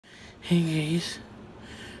Hey guys,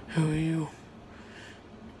 how are you?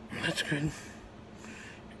 That's good.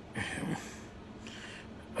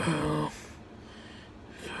 Uh,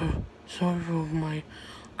 Sorry for my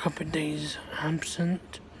couple days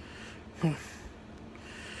absent.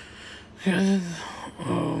 Because,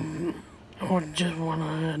 or just when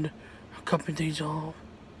I had a couple days off.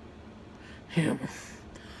 Yeah.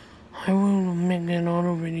 I will make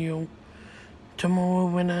another video tomorrow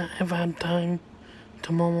when I have time.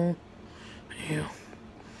 Tomorrow. Yeah.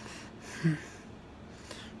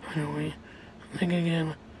 Anyway, think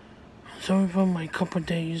again. Sorry for my couple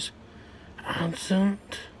days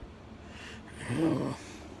absent.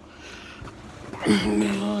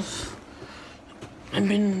 Because I've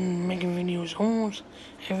been making videos almost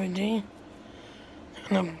every day.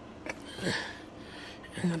 And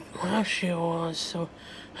last year was so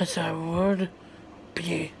as I would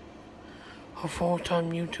be a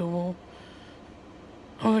full-time YouTuber.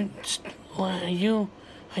 Like a year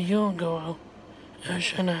ago,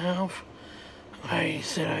 ish and a half, I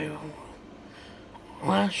said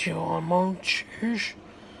last year on March-ish,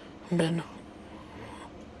 been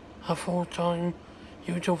a full-time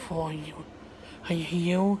YouTuber for a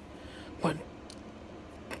year, but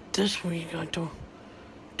this week I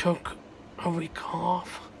took a week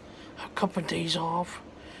off, a couple days off.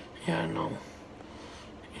 Yeah, I know.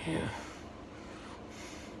 Yeah.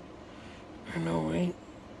 I know, right?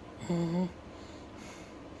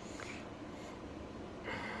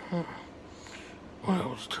 What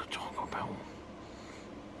else to talk about?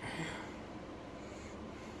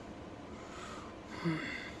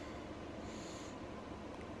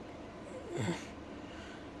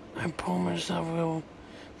 I promise I will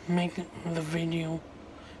make the video,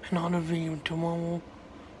 another video tomorrow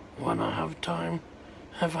when I have time.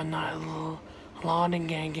 Have a lot of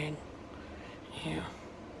gagging. Yeah.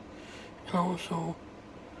 And also,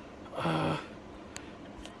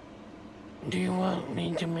 do you want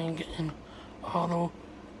me to make an auto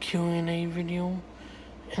Q&A video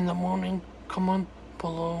in the morning? Comment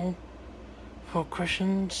below for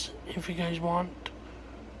questions if you guys want.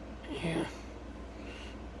 Yeah.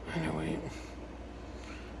 Anyway.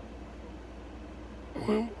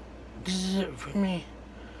 Well, this is it for me.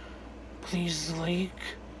 Please like,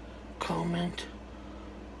 comment,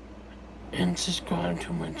 and subscribe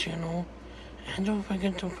to my channel. And don't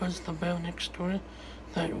forget to press the bell next to it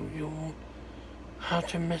that you won't have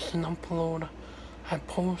to miss an upload. I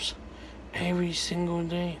post every single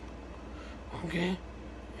day. Okay?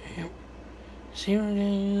 Yep. See you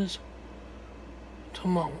guys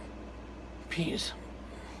tomorrow. Peace.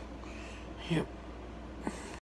 Yep.